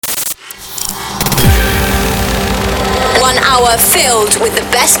1 hour filled with the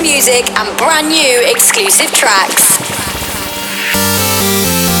best music and brand new exclusive tracks.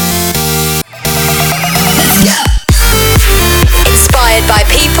 Inspired by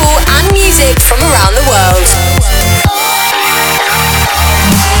people and music from around the world.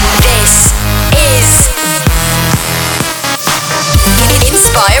 This is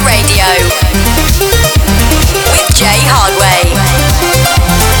Inspire Radio with Jay Hardway.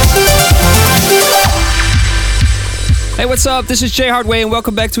 Hey, what's up? This is Jay Hardway and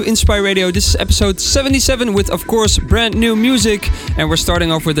welcome back to Inspire Radio. This is episode 77 with, of course, brand new music. And we're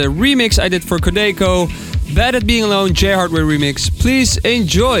starting off with a remix I did for Kodeko. Bad at Being Alone, Jay Hardway remix. Please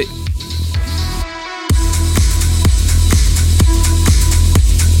enjoy.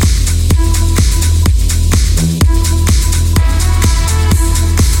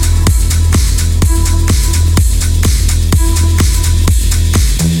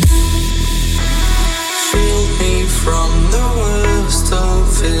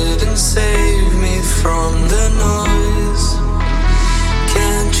 Save me from the noise.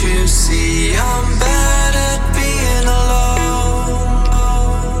 Can't you see I'm bad at being alone?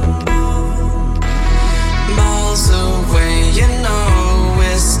 Miles away, you know,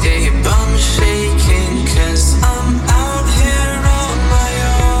 escape. I'm shaking 'cause I'm out here on my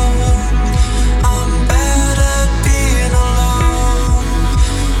own. I'm bad at being alone.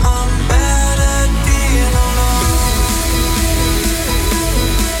 I'm bad at being alone.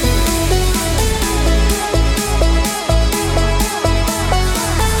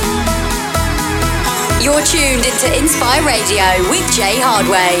 You're tuned into Inspire Radio with Jay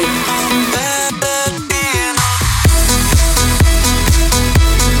Hardway.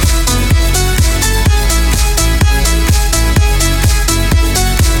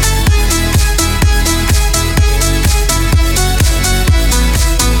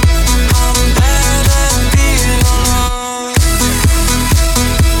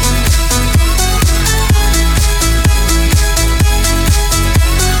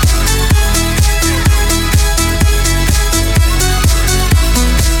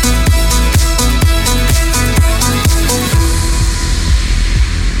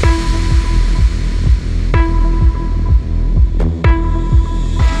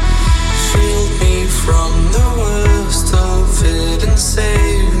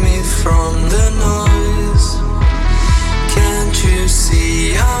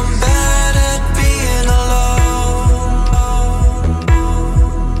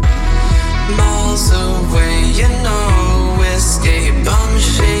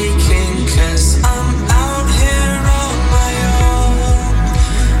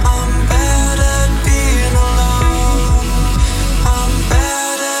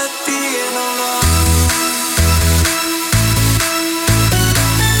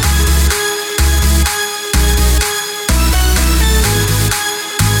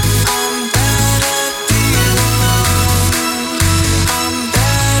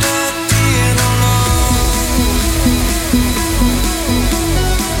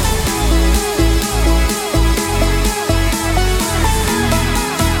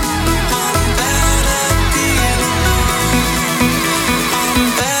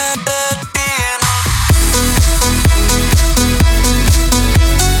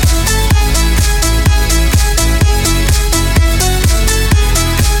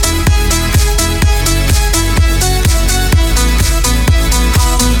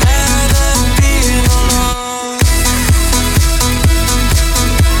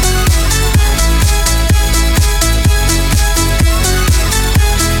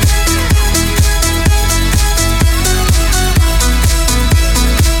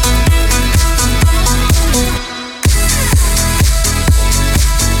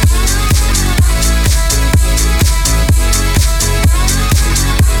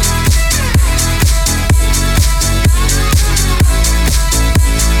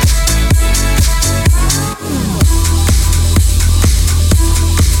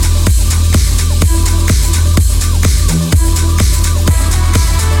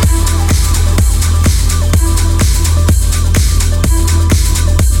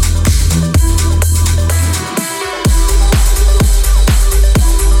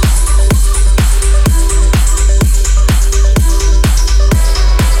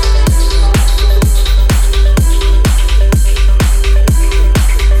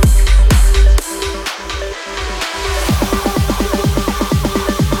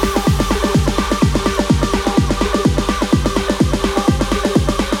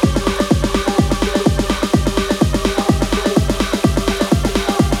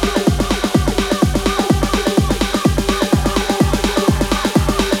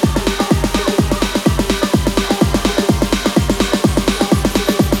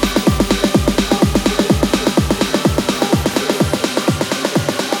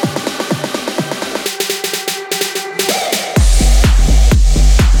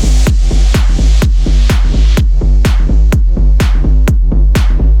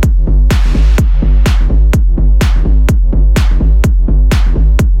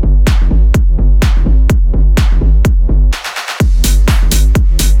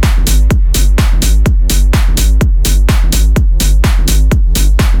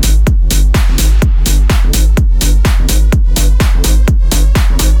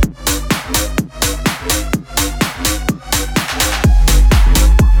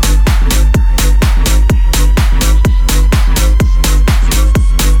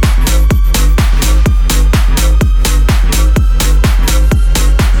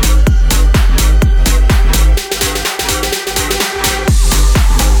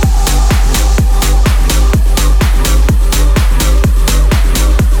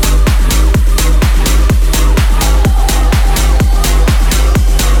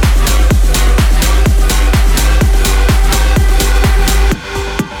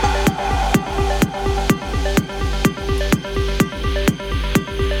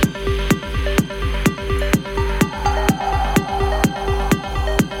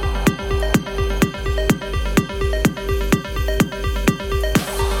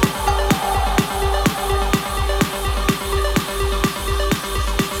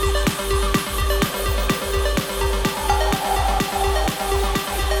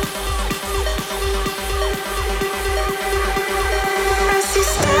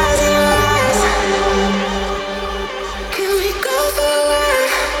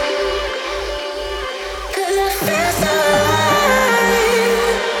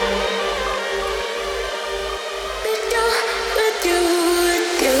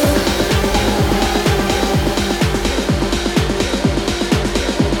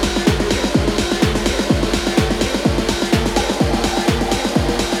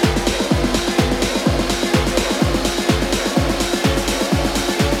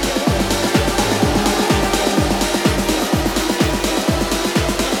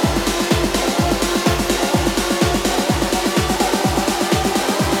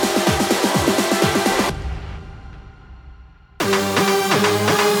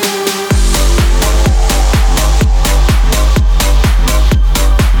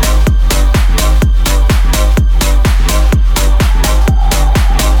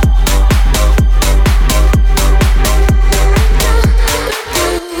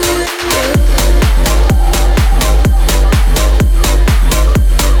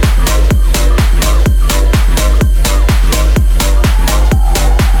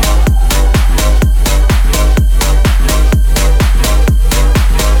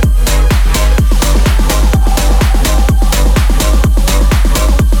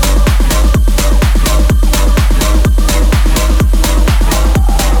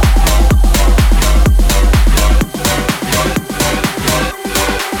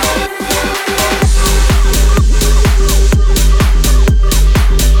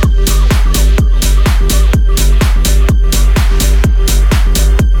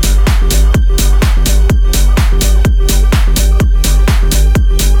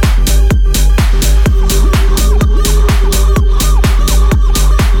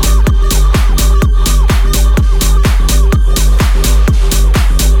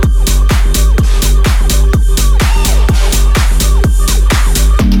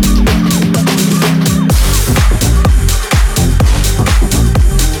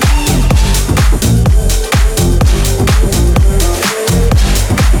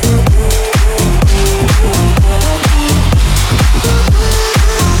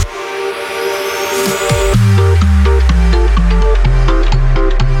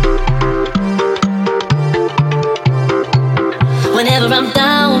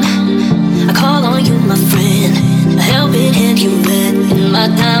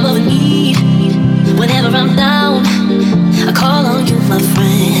 time of need. Whenever I'm down, I call on you, my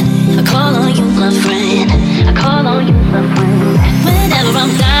friend. I call on you, my friend. I call on you, my friend. Whenever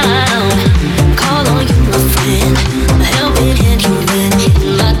I'm down, I call on you, my friend. A helping hand you lend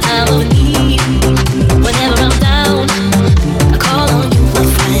in my time of need. Whenever I'm down, I call on you, my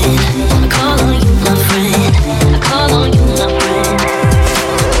friend. I call on you, my friend. I call on you, my friend.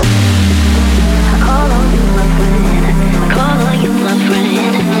 I call on you, my friend. I call on you, my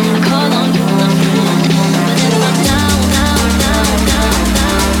friend. I call on you, my friend. Whenever I'm down, down, down, down, down, down,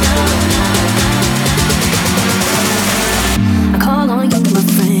 down. I call on you, my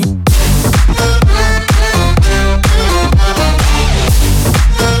friend.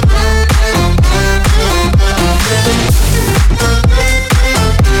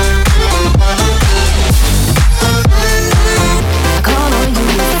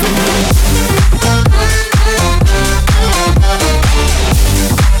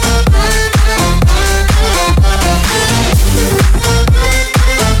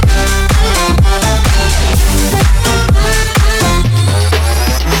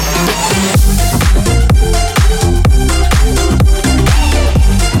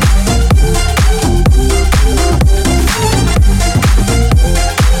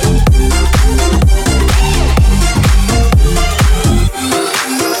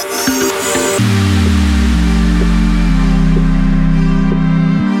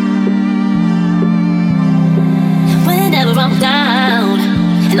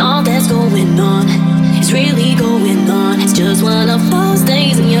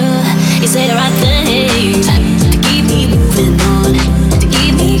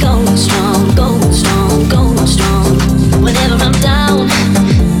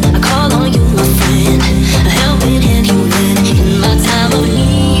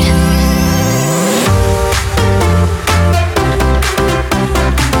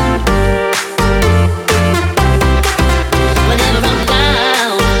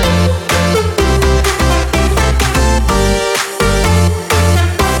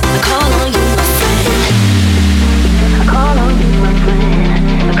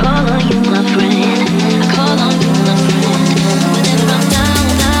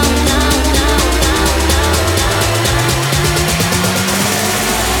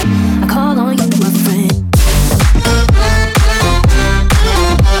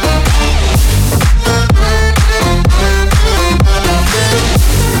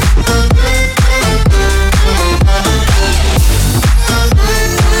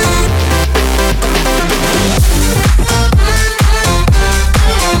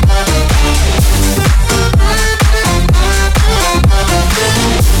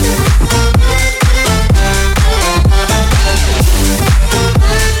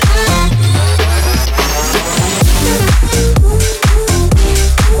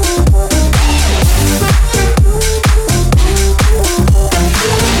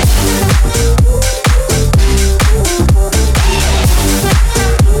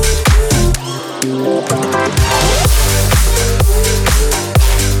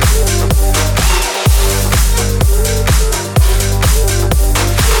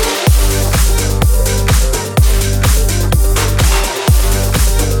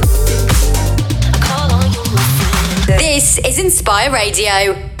 Inspire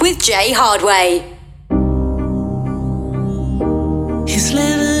Radio with Jay Hardway. He's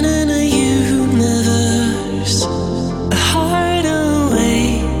living in a universe, a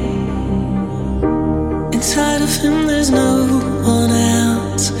hideaway. Inside of him there's no one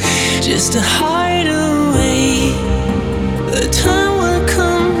else, just a hideaway. The time will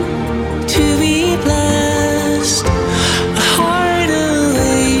come to be blessed, a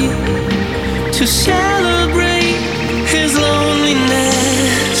hideaway to celebrate his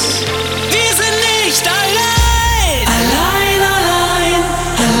loneliness. Wir sind nicht allein, allein, allein,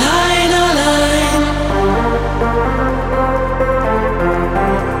 allein, allein,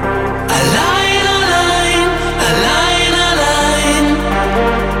 allein, allein, allein, allein.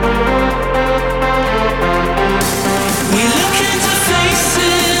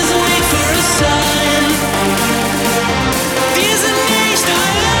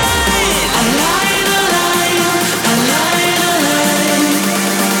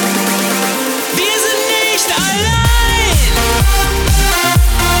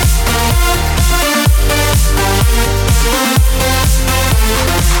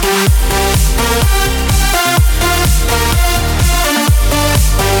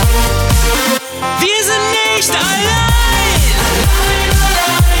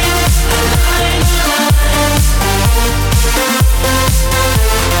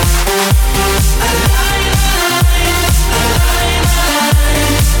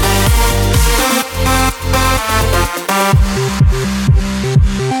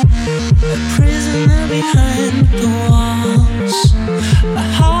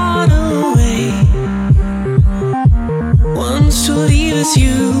 this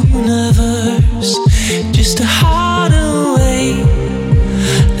universe, just a heart away.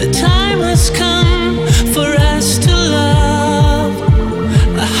 The time has come for us to love,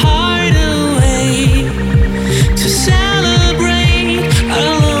 a heart away, to celebrate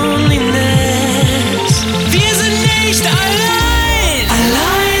our loneliness. Wir sind nicht allein,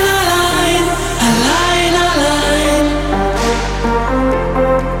 allein, allein, allein, allein.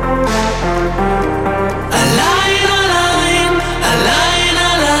 Allein, allein, allein,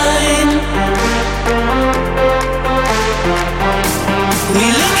 allein. We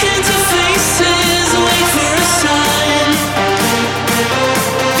look into faces, wait for a sign.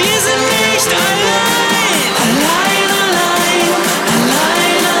 Wir sind nicht allein. Allein, allein,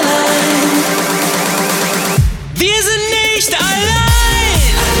 allein, allein. Wir sind nicht allein.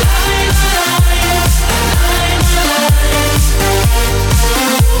 Allein, allein, allein, allein.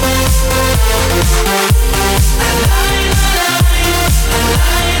 Allein, allein,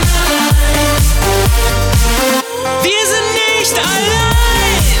 allein, allein. Wir sind nicht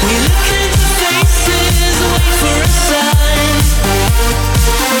allein. We look into faces, wait for a sign.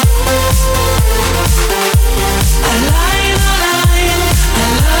 Allein, allein,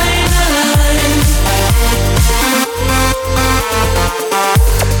 allein, allein.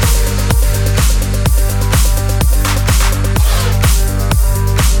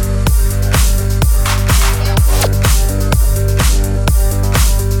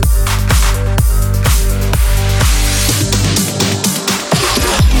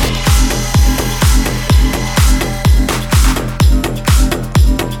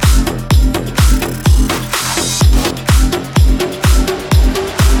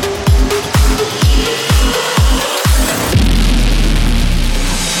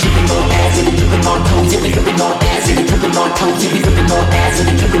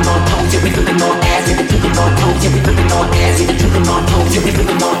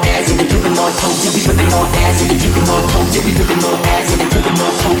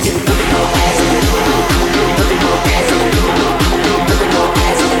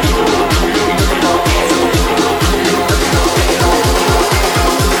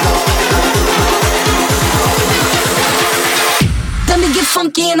 Let me get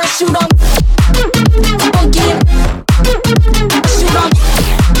funky and I shoot 'em. Funky, shoot 'em.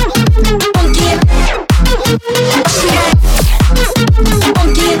 Funky, shoot 'em.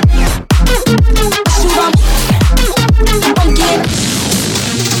 Funky, shoot 'em. Funky.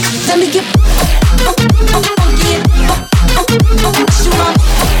 Let me get funky, shoot 'em.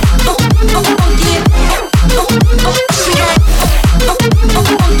 Funky,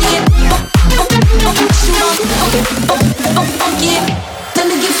 shoot 'em. Funky, let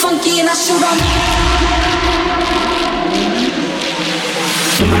me get funky and I shoot 'em.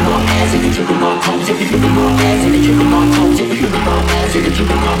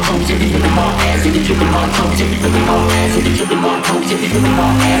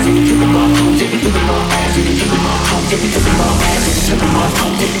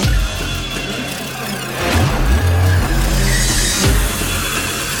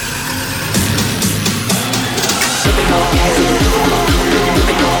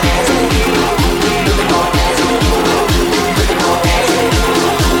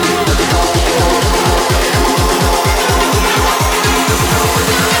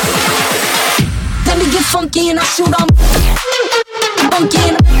 Let me get funky and I shoot 'em. Funky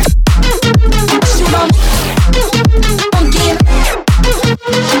and shoot 'em. Funky and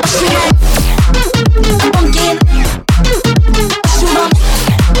shoot 'em. Funky and shoot 'em.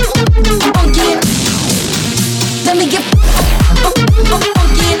 Funky. Let me get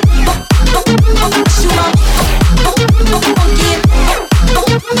funky and shoot 'em. Funky and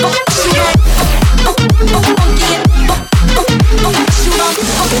shoot 'em. Funky and shoot 'em.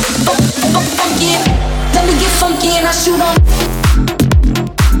 Funky. Let me get funky and I shoot 'em.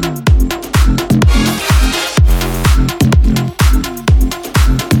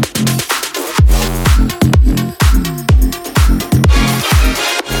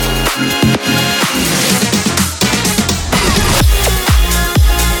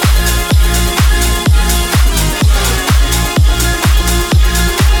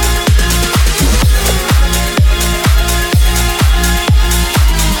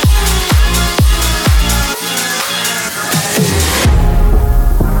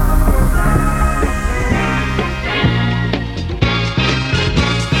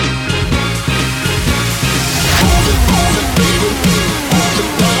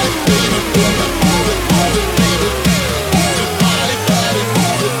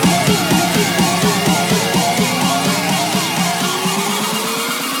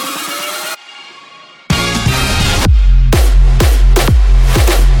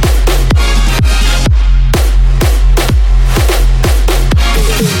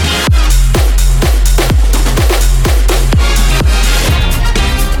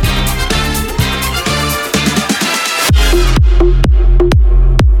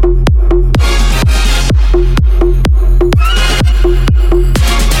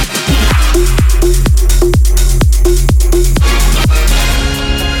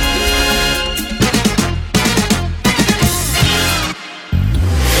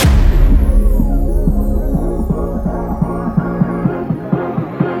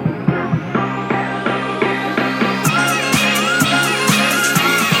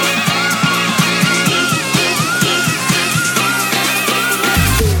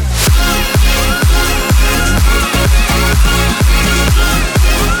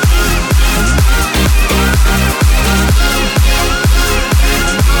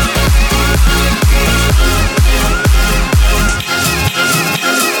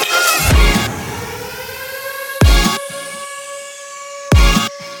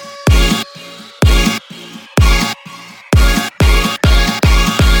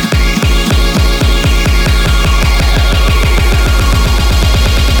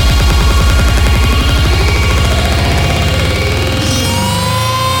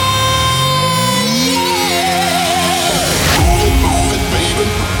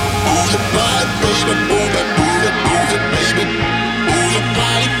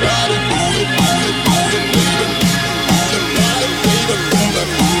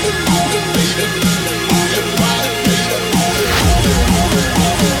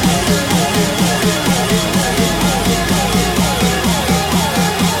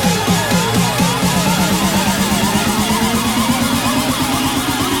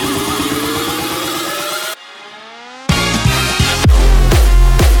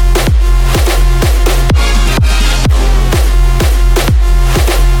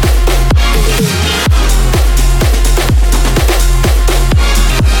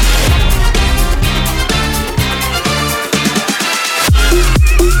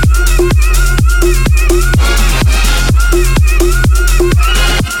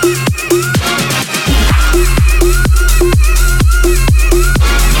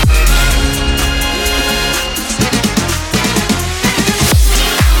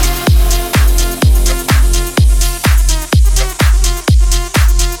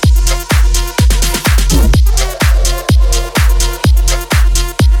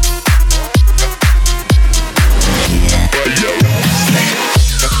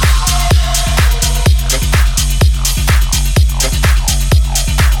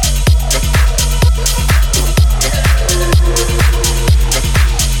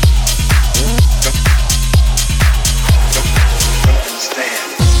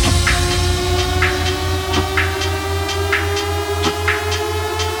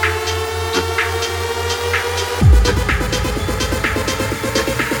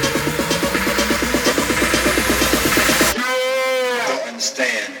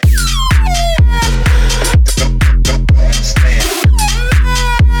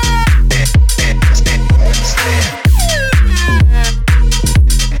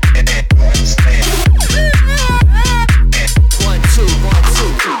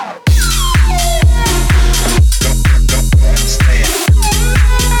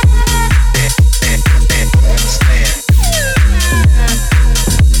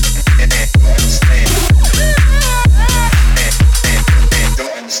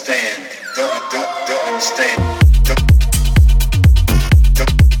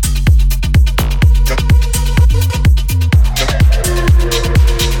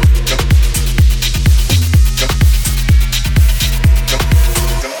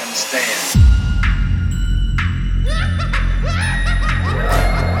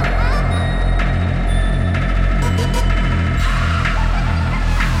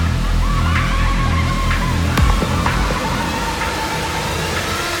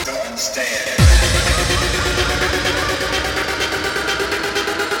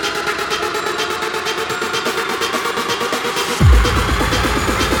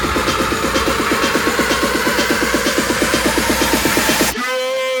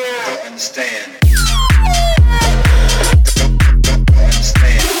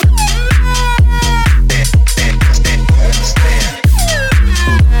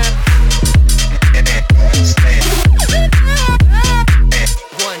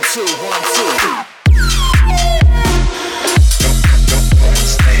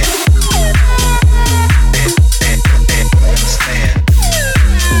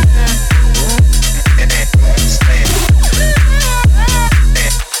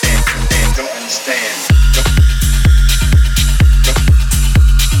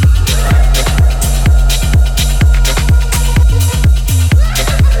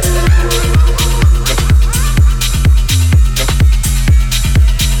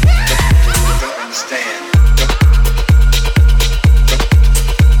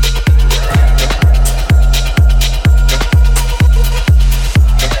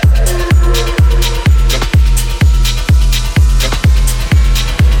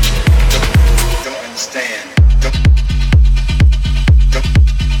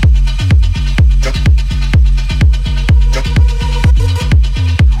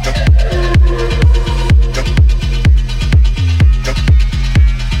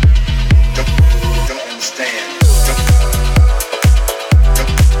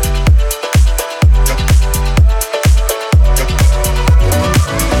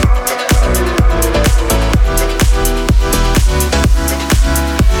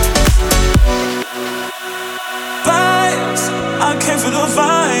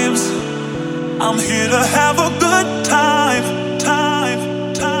 vibes. I'm here to have a good time.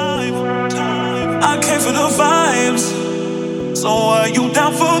 I came for the vibes. So are you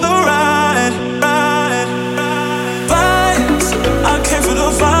down for the ride? Vibes. I came for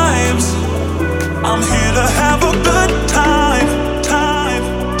the vibes. I'm here to have a good time.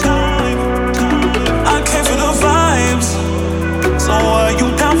 I came for the vibes. So are you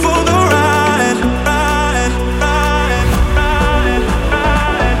down for the ride?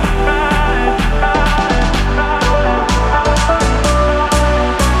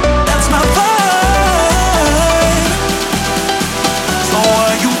 That's my vibe. So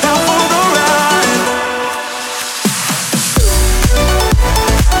are you down for the ride?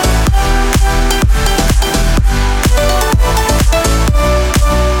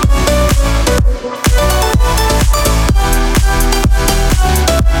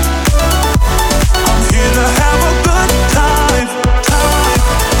 I'm here to have a good time.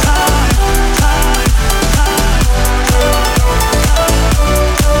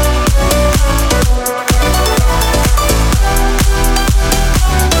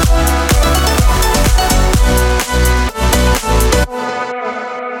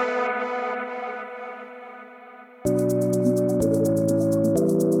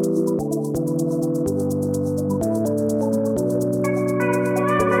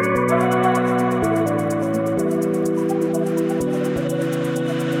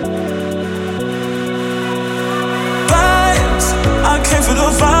 Vibes, I came for the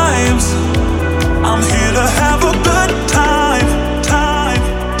vibes. I'm here to have a good time.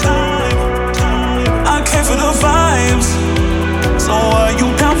 I came for the vibes. So are you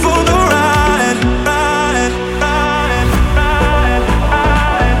down for the ride?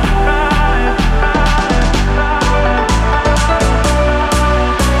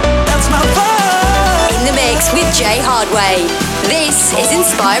 That's my vibe. In the mix with Jay Hardway. This is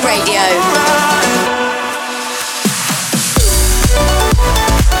Inspire Radio.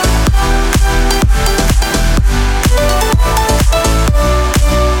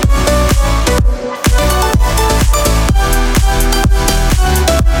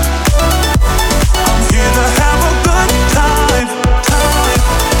 I'm here to have a good time.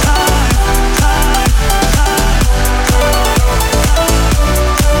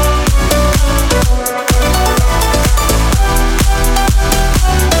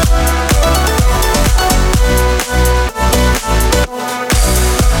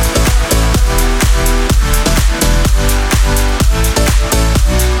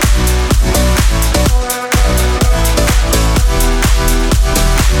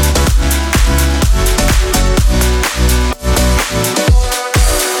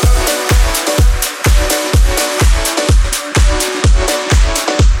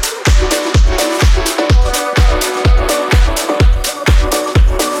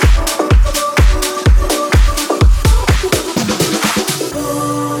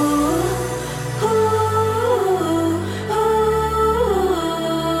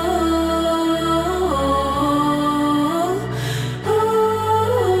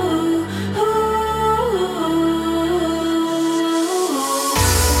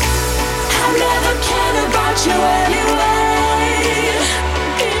 I never cared about you anyway,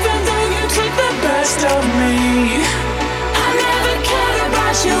 even though you took the best of me. I never cared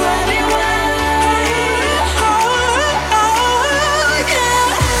about you anyway. Oh, yeah.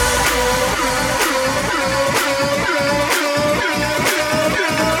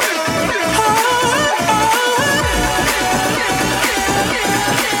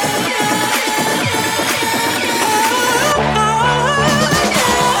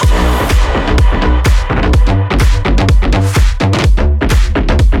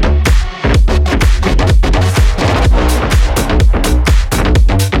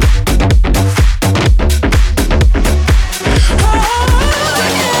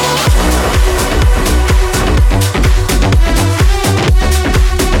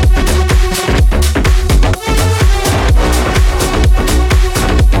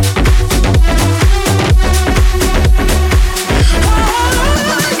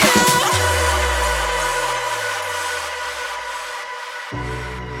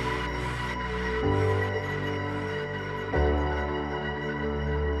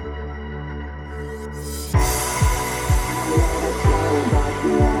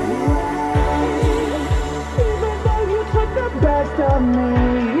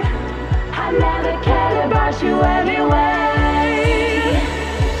 I never cared about you anyway.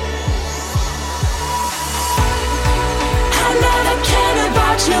 I never cared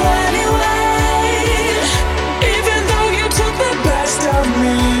about you anyway, even though you took the best of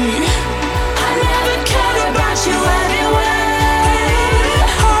me. I never cared about you anyway.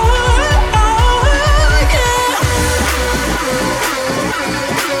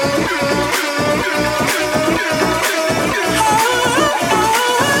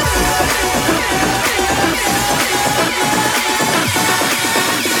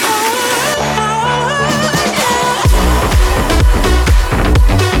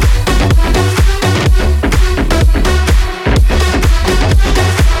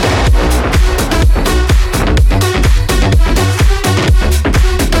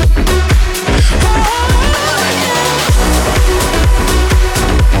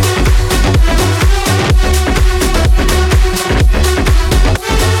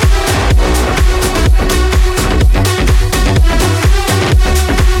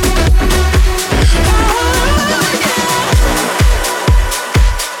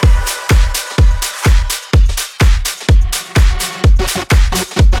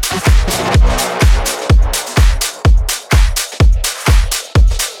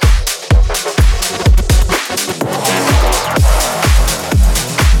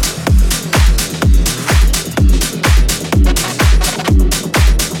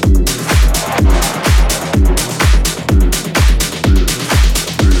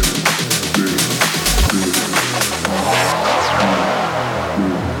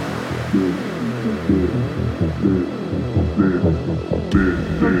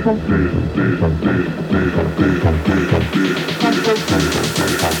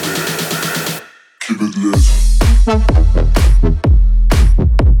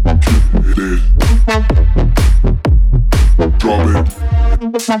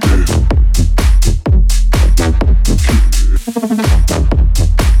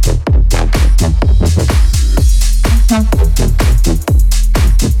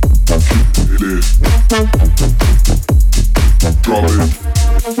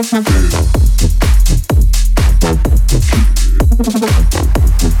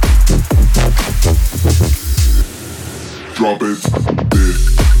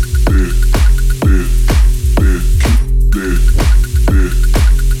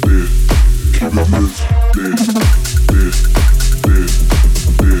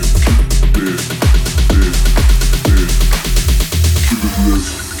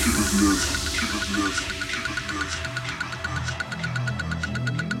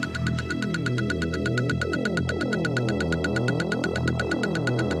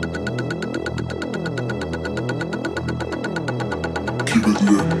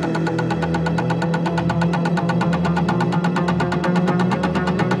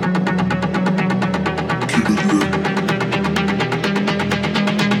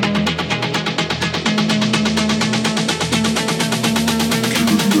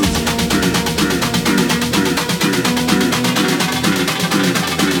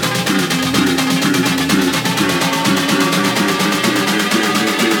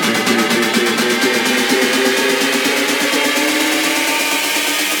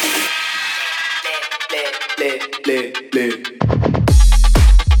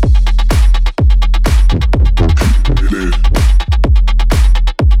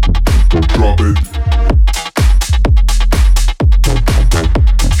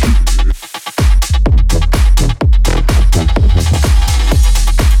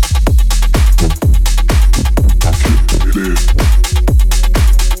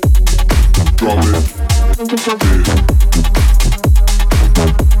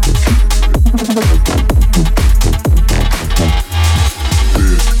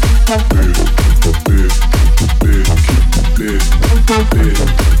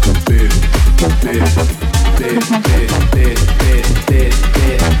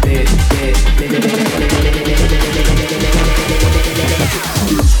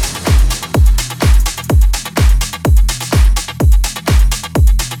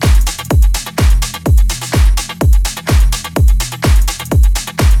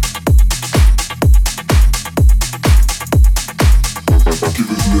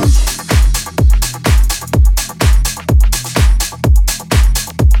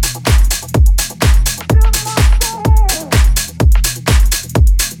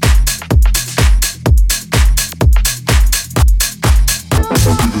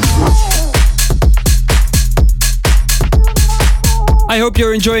 I hope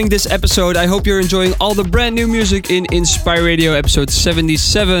you're enjoying this episode. I hope you're enjoying all the brand new music in Inspire Radio episode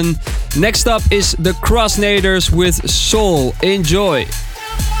 77. Next up is the Crossnaders with Soul. Enjoy.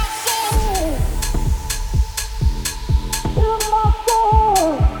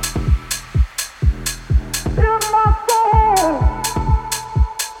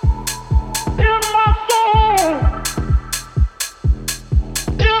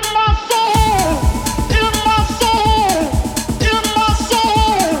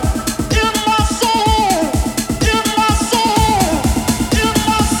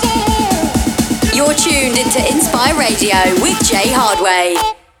 Radio with Jay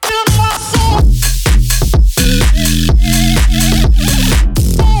Hardway.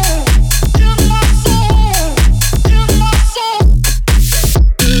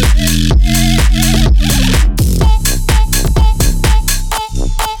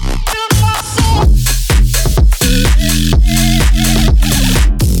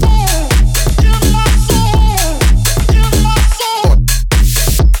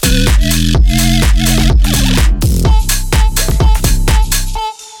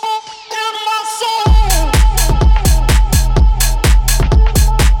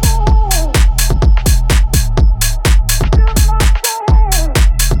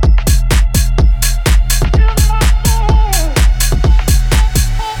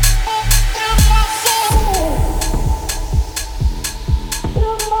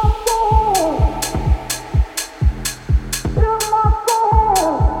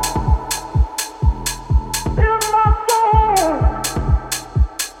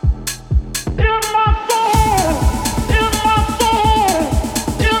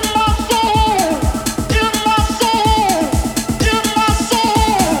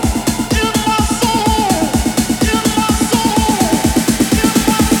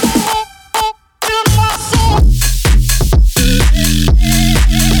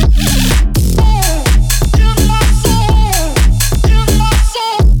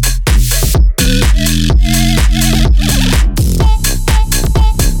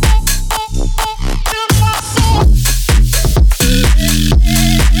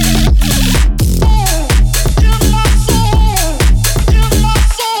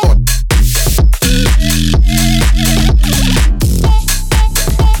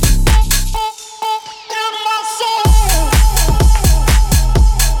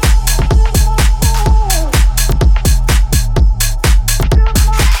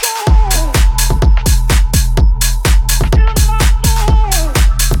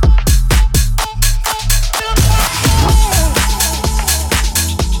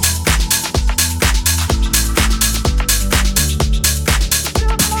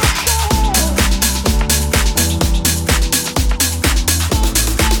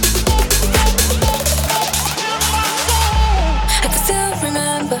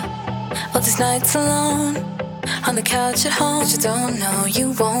 All these nights alone, on the couch at home, but you don't know,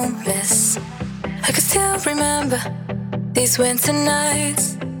 you won't miss. I can still remember these winter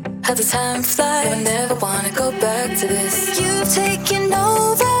nights, how the time flies. I never wanna go back to this. You've taken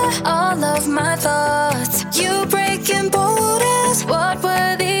over all of my thoughts. You breaking borders, what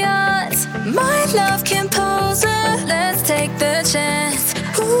were the odds? My love composer, let's take the chance.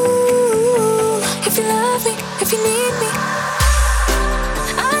 Ooh, if you love me, if you need me.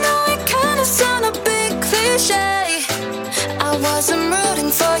 I know it kinda sound a bit cliche. I wasn't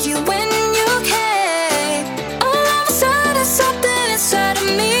rooting for you when you came. All of a sudden something inside of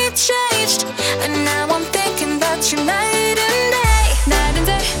me changed, and now I'm thinking about you night and day. Night and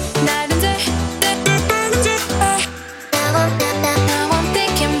day, night and day. Now I'm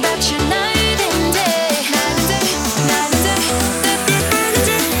thinking about you night and day. Night and day, night and day.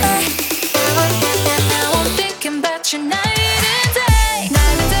 Now I'm thinking about you night and day.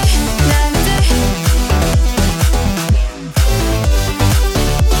 Night and day, night and day.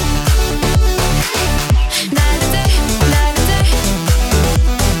 Night and day, night and day.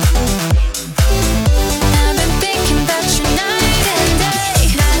 I've been thinking about you night and day.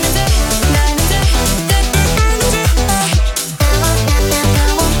 Night and day, night and day.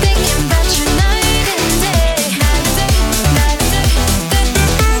 Now I'm thinking about you night and day. Night and day, night and day.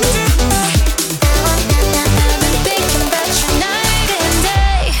 I've been thinking about you night and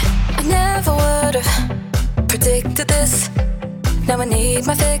day. I never would've predicted this. Now I need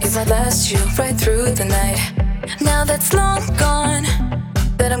my fix, I last you right through the night. Now that's long gone,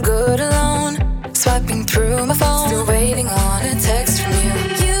 that I'm good alone. Swiping through my phone, still waiting on a text from you.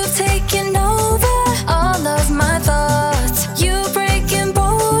 You've taken over all of my thoughts. You breaking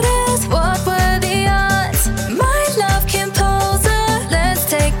borders, what were the odds? My love composer, let's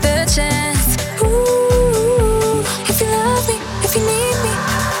take the chance. Ooh, if you love me, if you need me.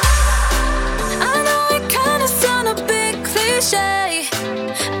 I know it kinda sound a bit cliche.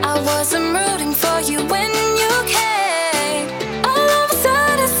 I wasn't rooting for you when you came. All of a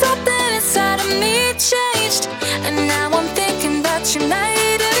sudden something inside of me changed, and now I'm thinking about you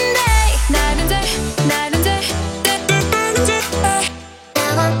night and day. Night and day, night and day.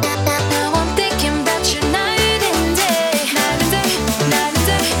 Now I'm thinking about you night and day. Night and day, night and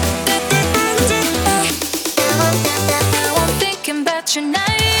day. Now I'm thinking about you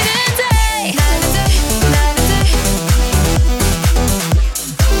night and day. Night and day, night and day.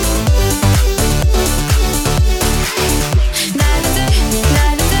 Night and day,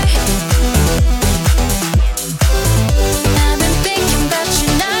 night and day. I've been thinking about you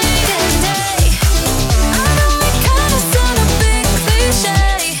night and day. I know it kinda sound a bit cliche.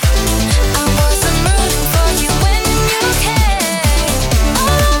 I wasn't rooting for you when you came.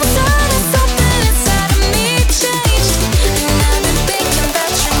 All of a sudden something inside of me changed, and I've been thinking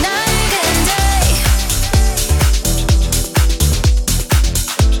about you night and day.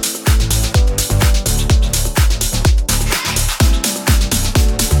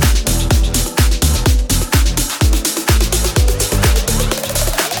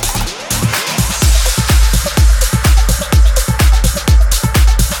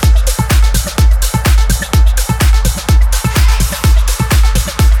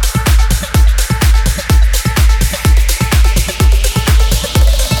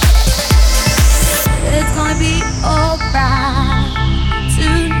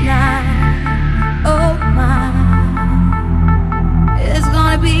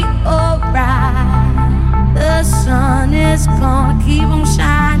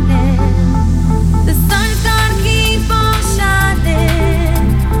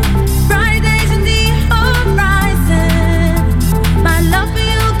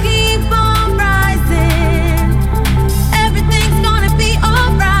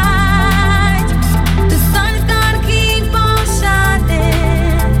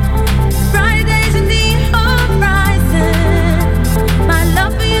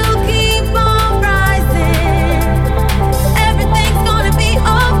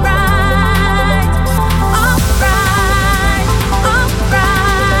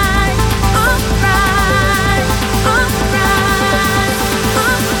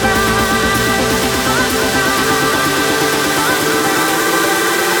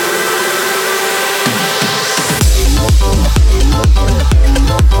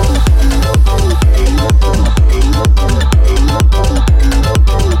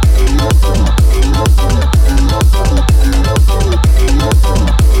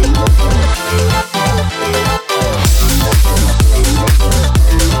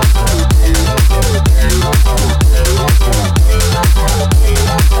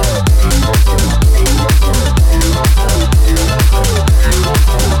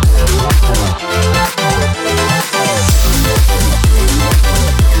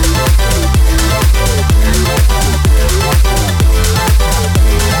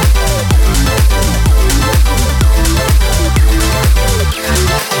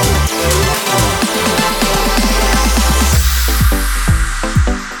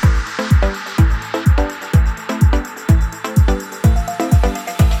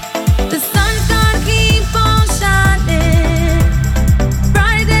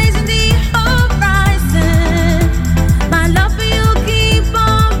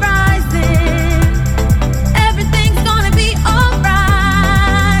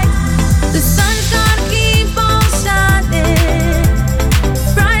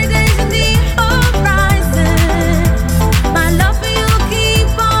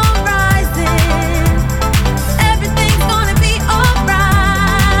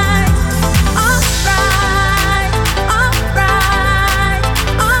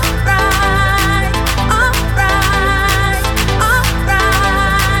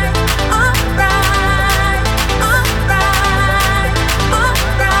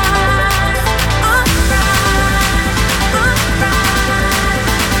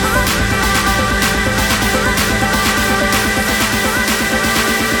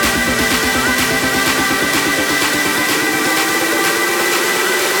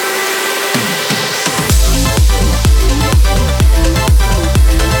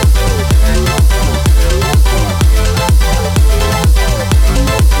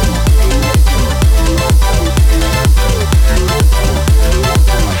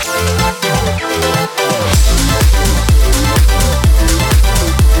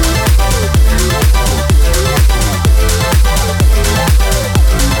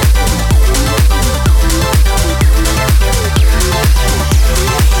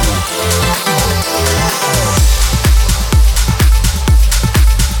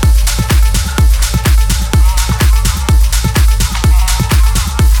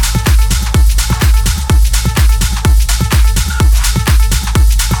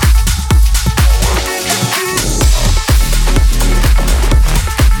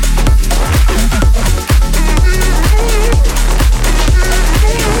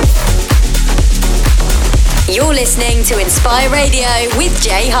 Inspire Radio with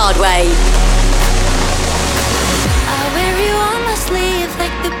Jay Hardway. I wear you on my sleeve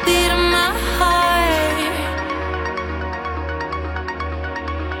like the beat of my heart.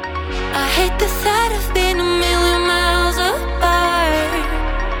 I hate the thought of being a million miles apart.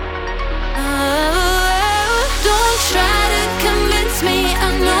 Oh, don't try to convince me. I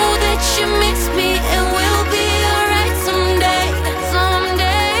know that you miss me and we'll be alright someday.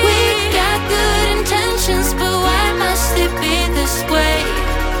 Someday. We got good intentions, but why must it be this way?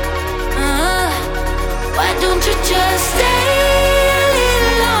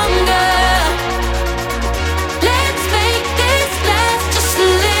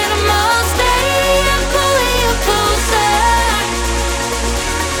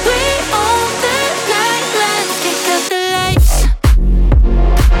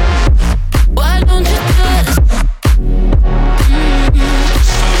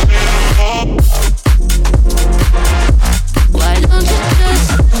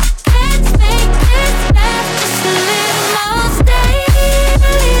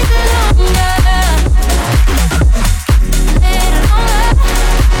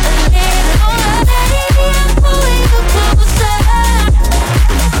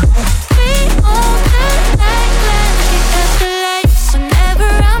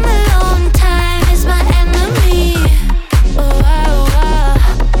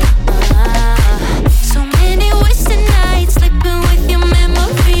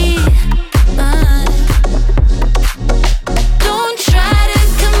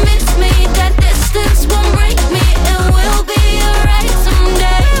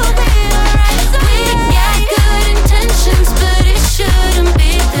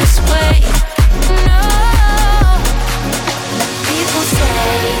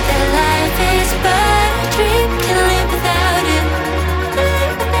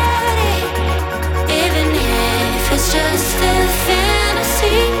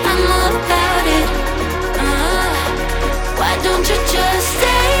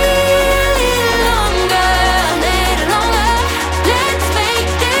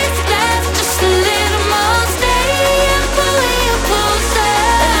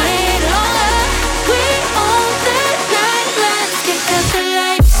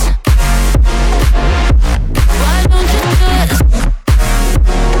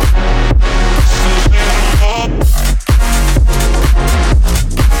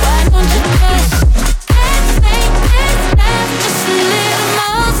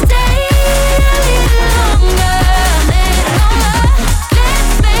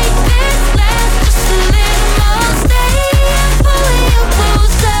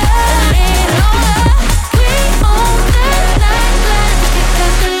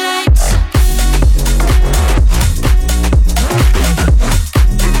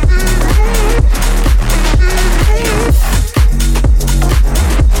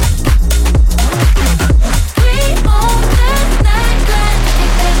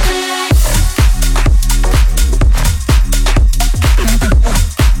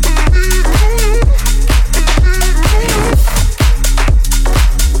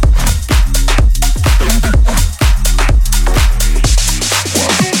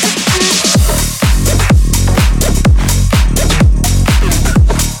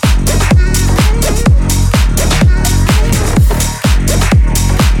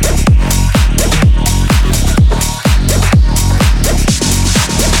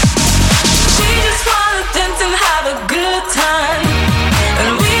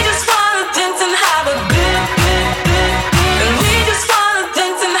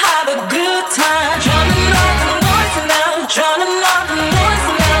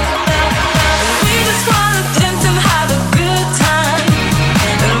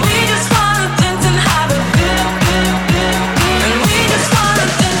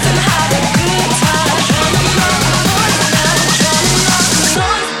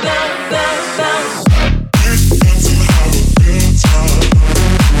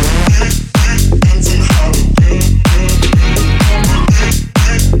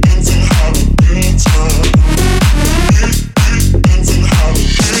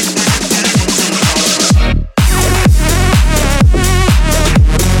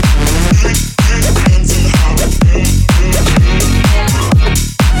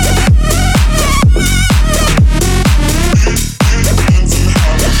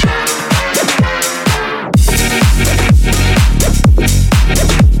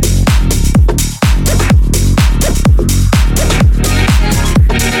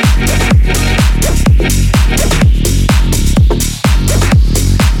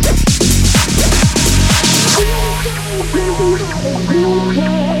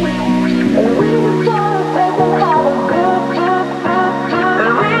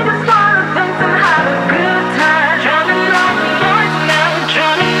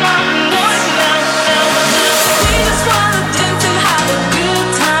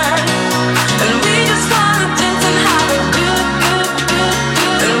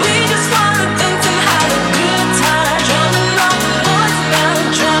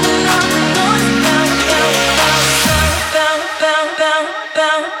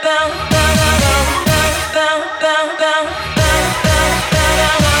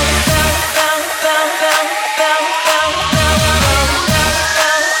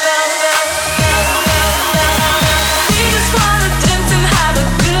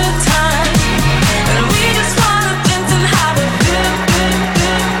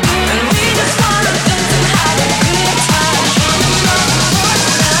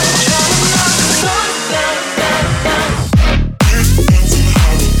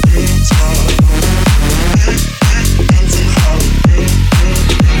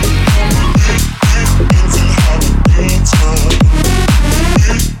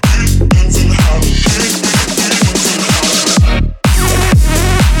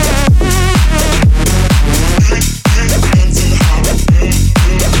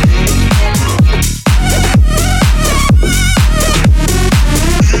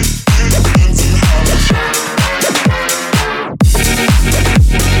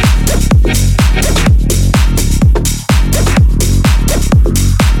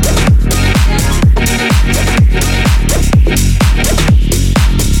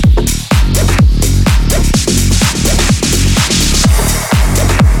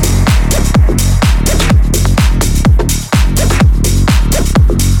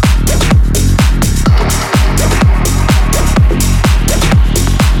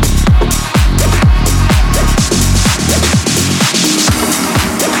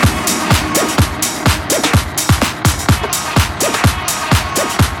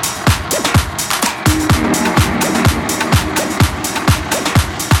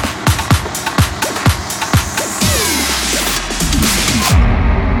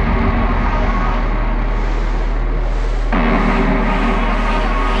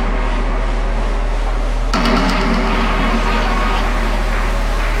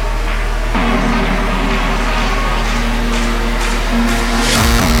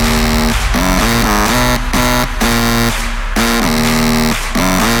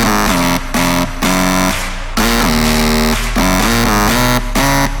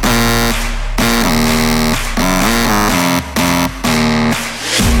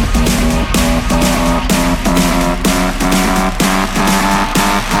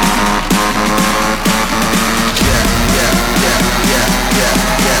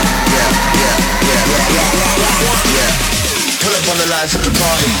 lights of the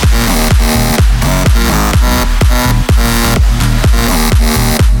party.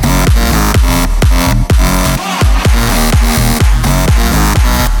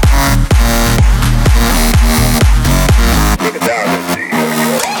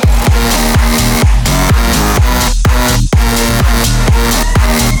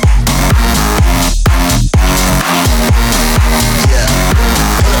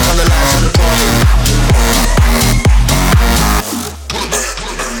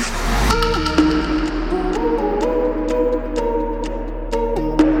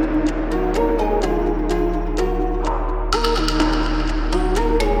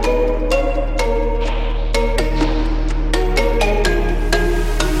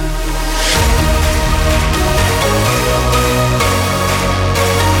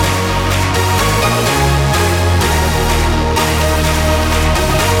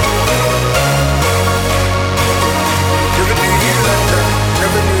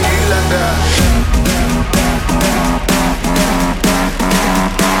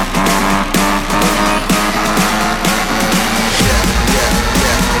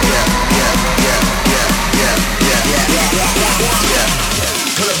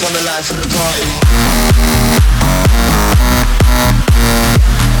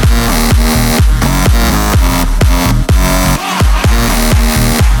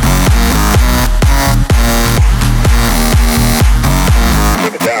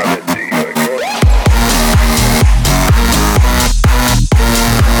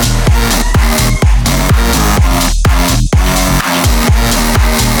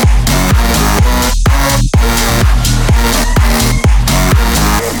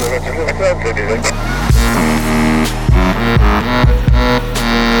 Let's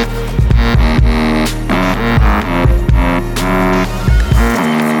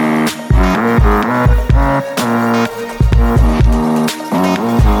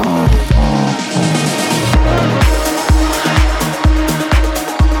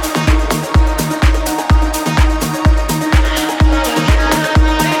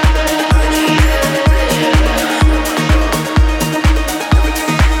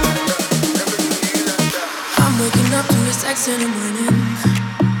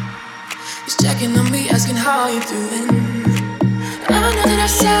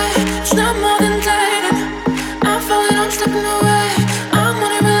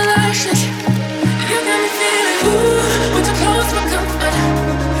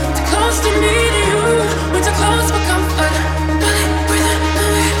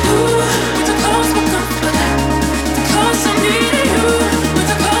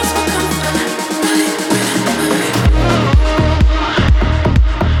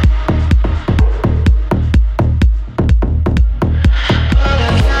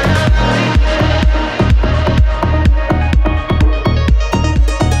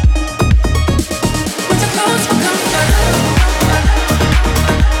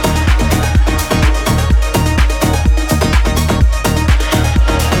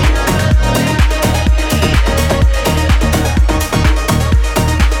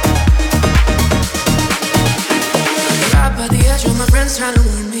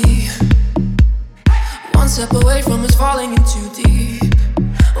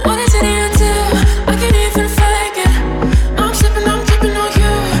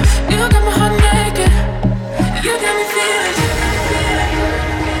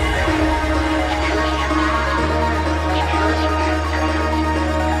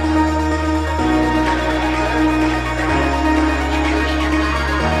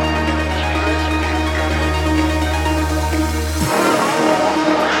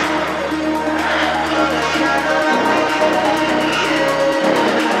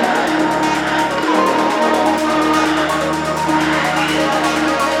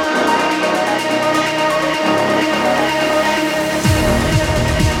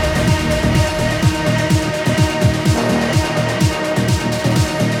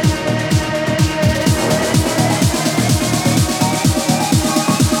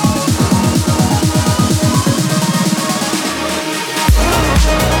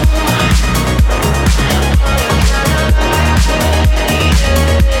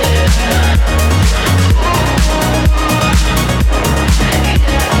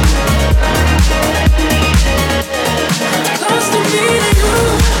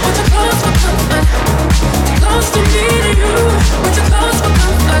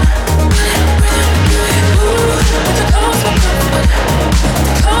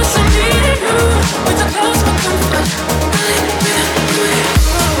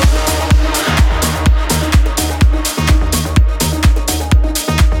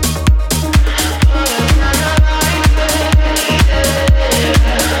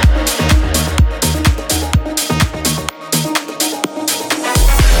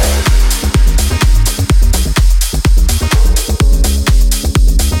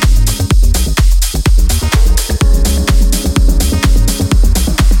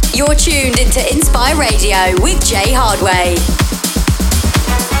tuned into Inspire Radio with Jay Hardway.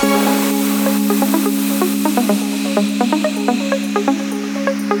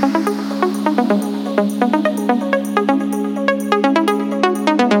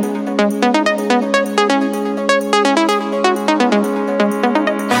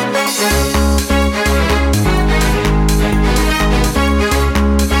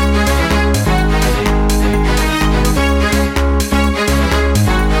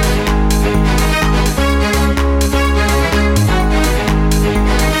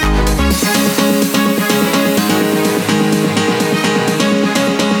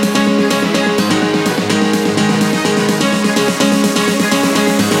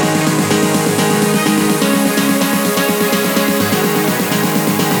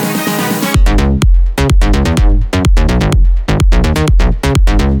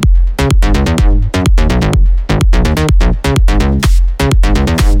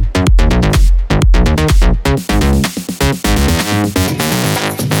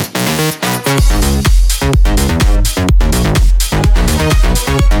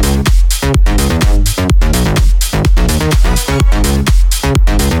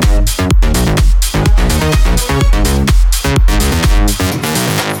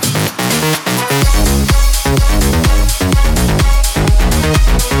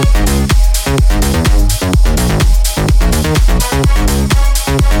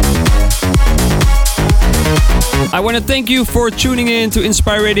 I want to thank you for tuning in to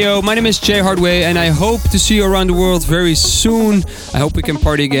Inspire Radio. My name is Jay Hardway and I hope to see you around the world very soon. I hope we can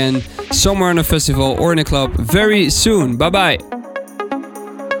party again somewhere on a festival or in a club very soon. Bye bye.